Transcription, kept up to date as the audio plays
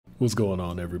What's going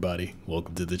on, everybody?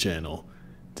 Welcome to the channel.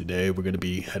 Today we're going to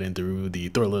be heading through the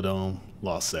Thrilladrome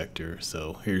Lost Sector.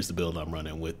 So here's the build I'm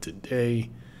running with today.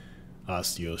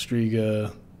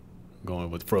 Striga,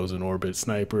 going with Frozen Orbit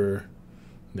Sniper,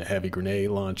 the heavy grenade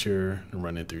launcher. I'm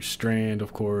running through Strand,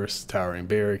 of course, Towering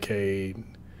Barricade,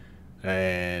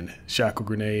 and Shackle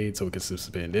Grenade so we can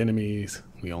suspend enemies.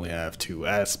 We only have 2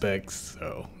 aspects,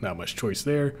 so not much choice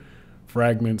there.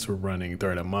 Fragments, we're running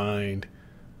Threat of Mind,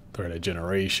 Threat of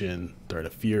Generation, Threat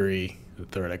of Fury, the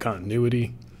Threat of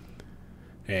Continuity,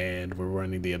 and we're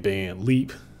running the Abandoned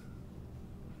Leap.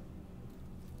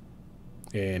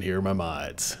 And here are my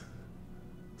mods.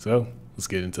 So let's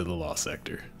get into the Lost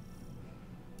Sector.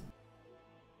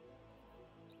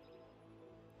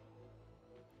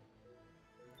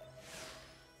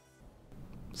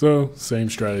 So same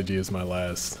strategy as my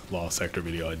last Lost Sector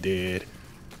video I did.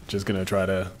 Just gonna try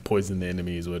to poison the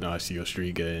enemies with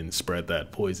Striga and spread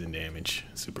that poison damage.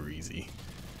 Super easy.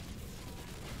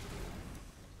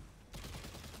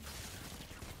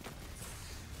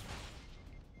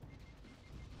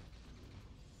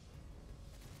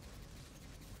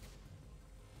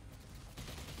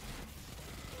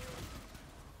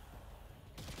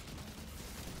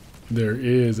 There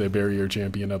is a barrier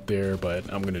champion up there, but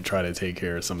I'm gonna try to take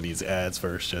care of some of these ads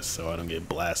first just so I don't get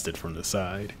blasted from the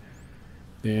side.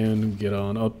 Then get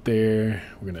on up there.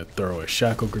 We're gonna throw a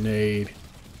shackle grenade.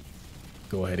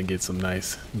 Go ahead and get some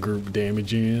nice group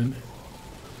damage in.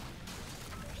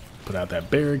 Put out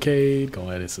that barricade. Go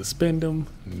ahead and suspend them.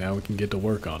 And now we can get to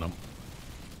work on them.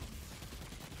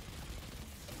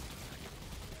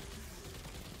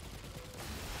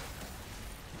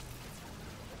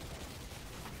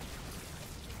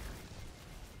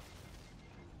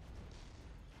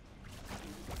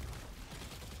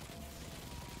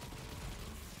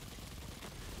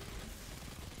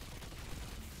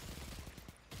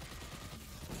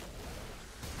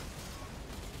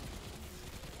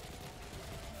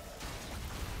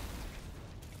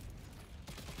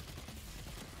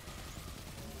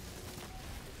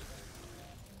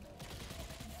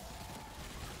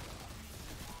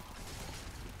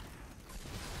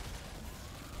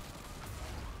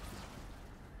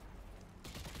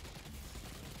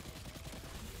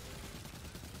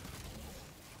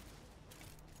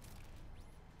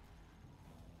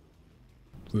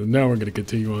 So now we're going to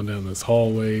continue on down this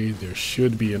hallway. There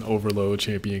should be an overload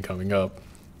champion coming up.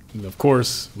 And of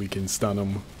course, we can stun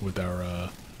them with our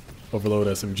overload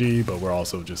SMG, but we're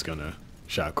also just going to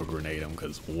shackle grenade them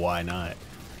because why not?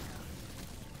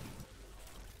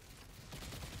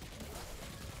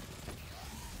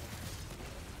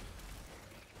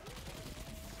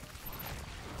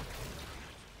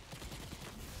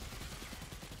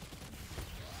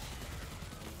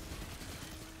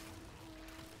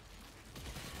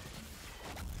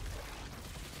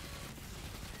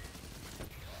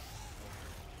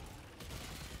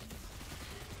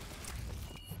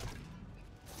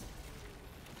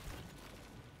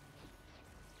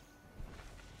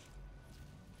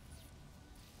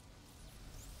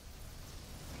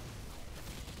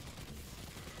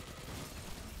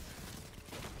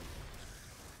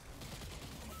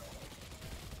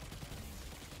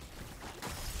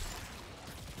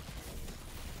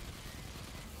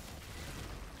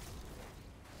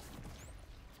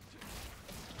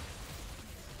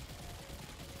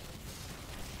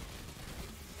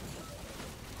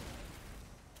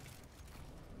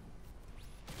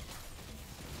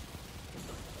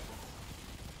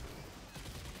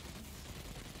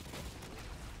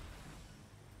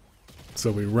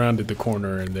 So we rounded the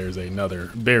corner and there's another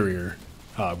barrier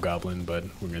hobgoblin, but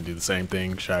we're going to do the same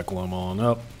thing, shackle him on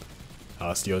up,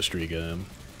 Striga him.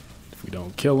 If we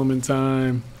don't kill him in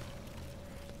time,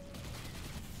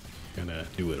 gonna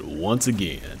do it once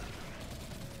again.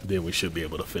 Then we should be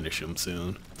able to finish him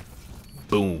soon.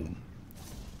 Boom.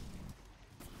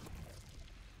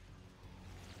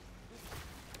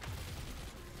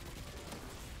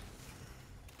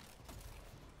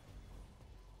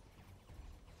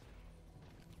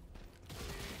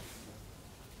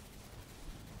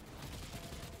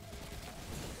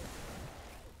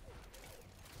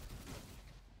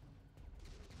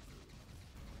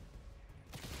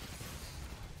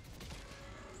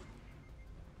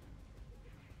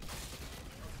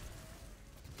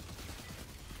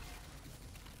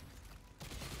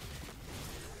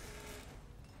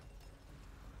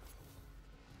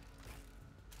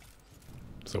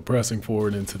 So pressing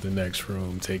forward into the next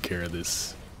room, take care of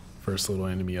this first little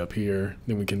enemy up here.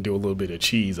 Then we can do a little bit of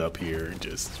cheese up here and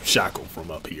just shackle from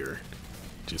up here.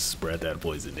 Just spread that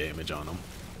poison damage on them.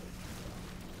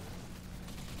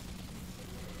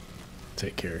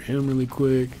 Take care of him really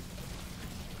quick.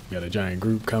 We got a giant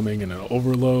group coming and an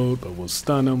overload, but we'll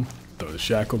stun them. Throw the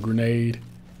shackle grenade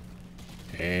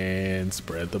and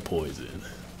spread the poison.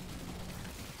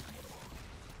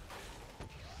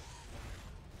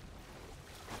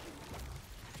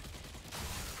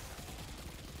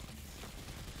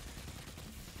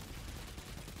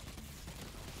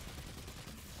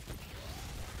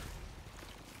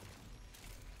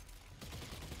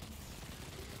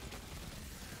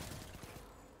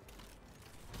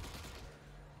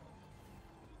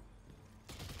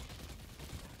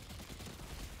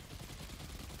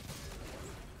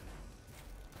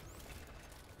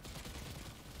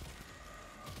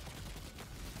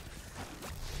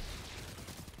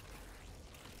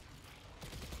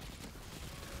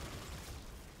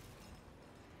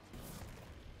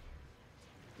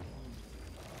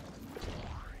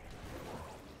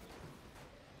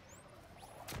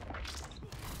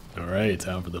 Alright,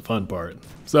 time for the fun part.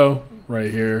 So, right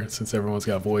here, since everyone's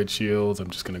got void shields, I'm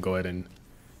just going to go ahead and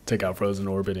take out Frozen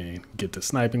Orbit and get to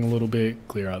sniping a little bit,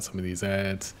 clear out some of these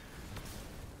ads.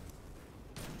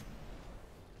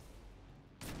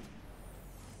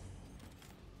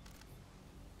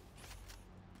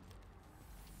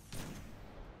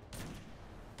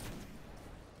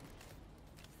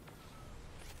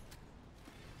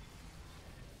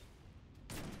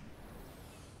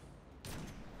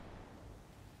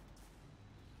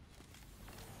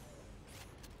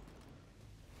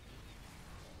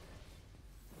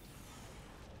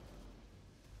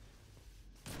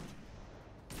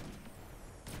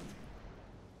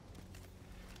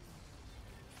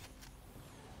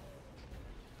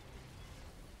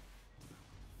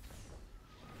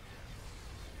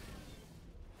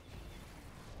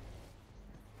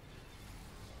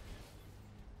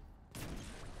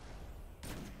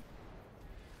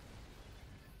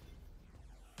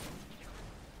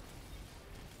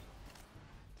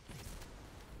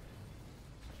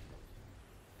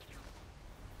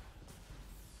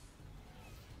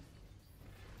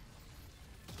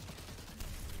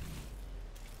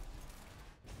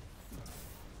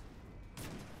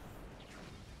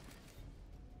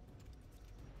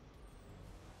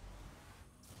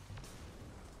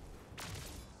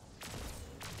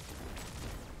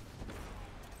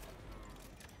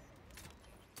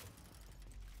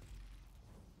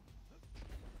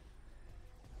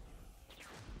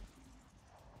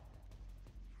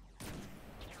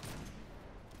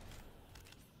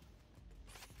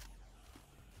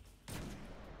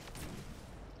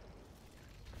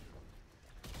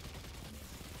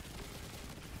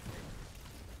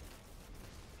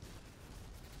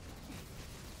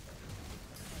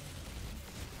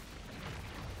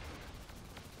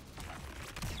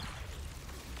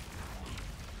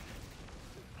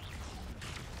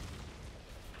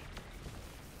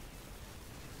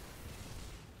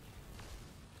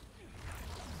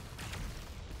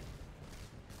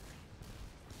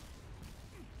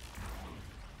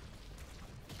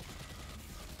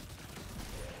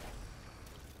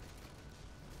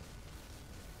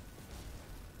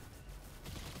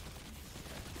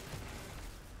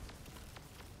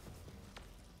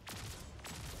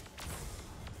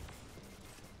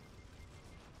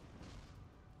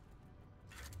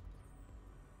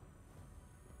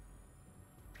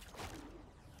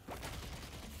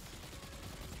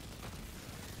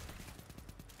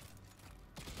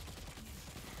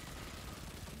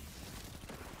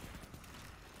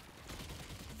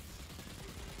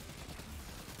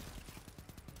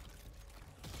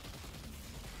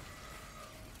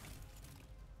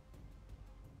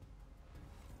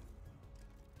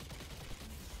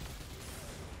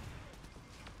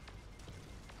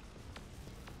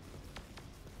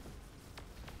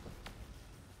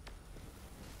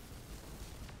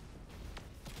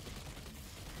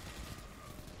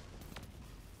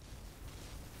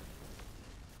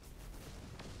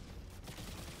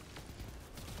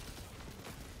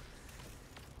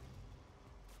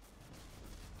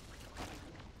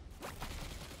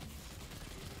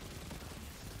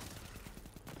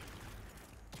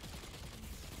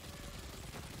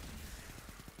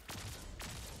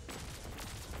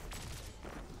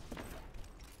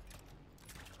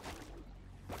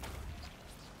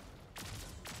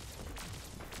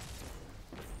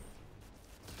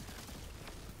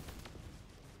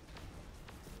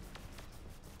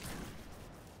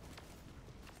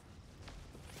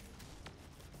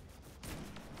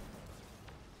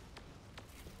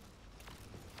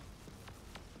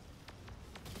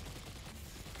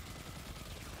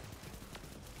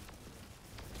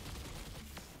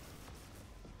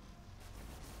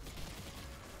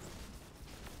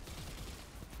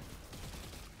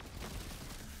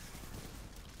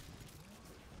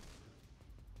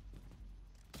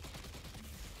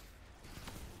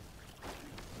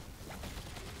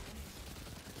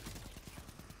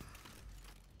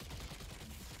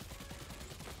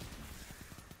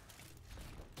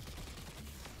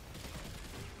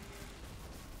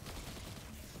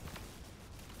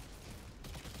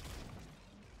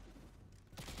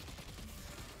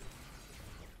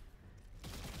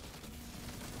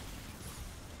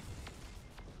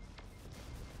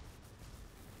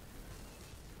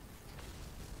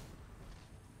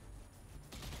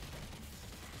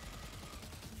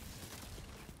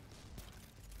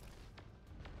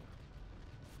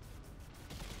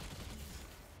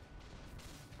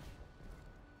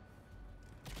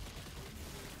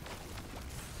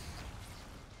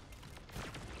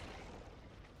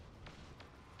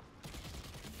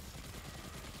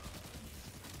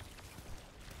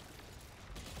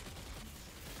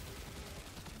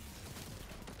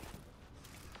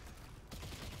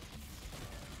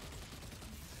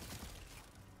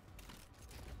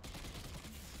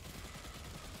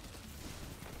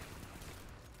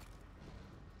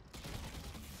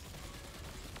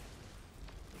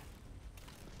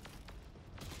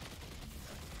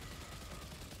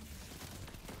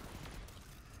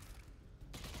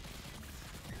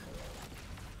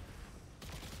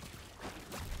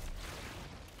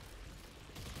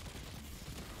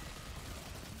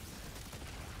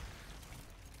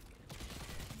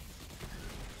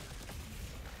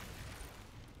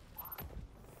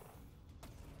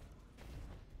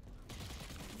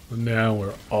 Now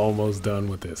we're almost done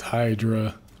with this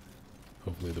Hydra.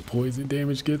 Hopefully the poison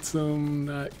damage gets some.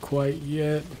 Not quite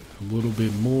yet. A little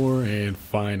bit more, and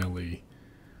finally.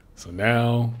 So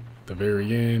now, at the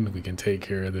very end, we can take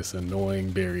care of this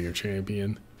annoying barrier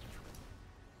champion.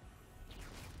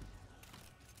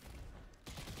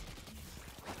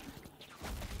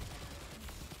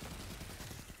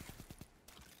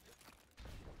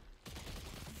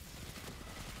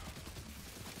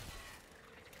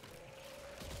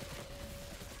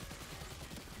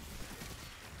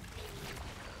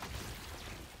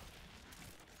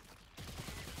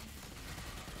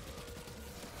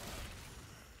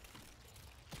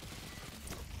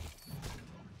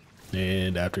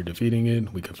 And after defeating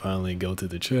it, we can finally go to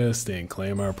the chest and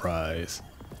claim our prize.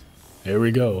 There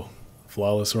we go.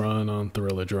 Flawless run on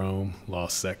Thrilladrome,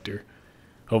 Lost Sector.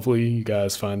 Hopefully you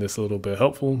guys find this a little bit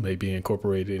helpful, maybe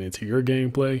incorporate it into your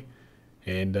gameplay,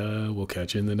 and we'll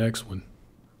catch you in the next one.